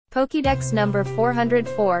Pokédex number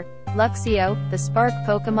 404, Luxio, the Spark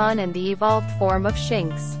Pokémon and the evolved form of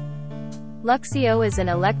Shinx. Luxio is an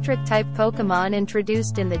electric-type Pokémon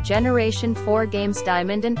introduced in the Generation 4 games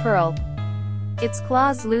Diamond and Pearl. Its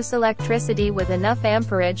claws lose electricity with enough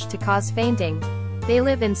amperage to cause fainting. They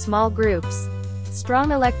live in small groups.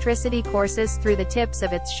 Strong electricity courses through the tips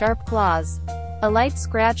of its sharp claws. A light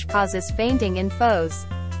scratch causes fainting in foes.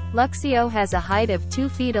 Luxio has a height of 2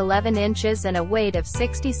 feet 11 inches and a weight of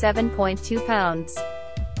 67.2 pounds.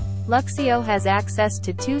 Luxio has access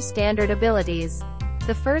to 2 standard abilities.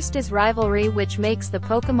 The first is Rivalry, which makes the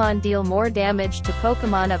Pokémon deal more damage to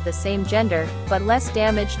Pokémon of the same gender, but less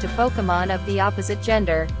damage to Pokémon of the opposite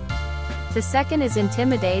gender. The second is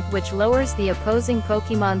Intimidate, which lowers the opposing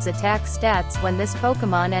Pokémon's attack stats when this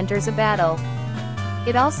Pokémon enters a battle.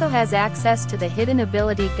 It also has access to the hidden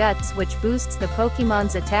ability Guts, which boosts the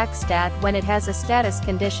Pokémon's attack stat when it has a status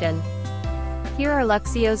condition. Here are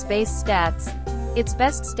Luxio's base stats. Its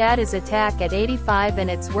best stat is attack at 85 and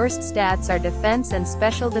its worst stats are defense and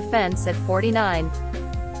special defense at 49.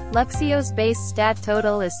 Luxio's base stat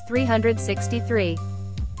total is 363.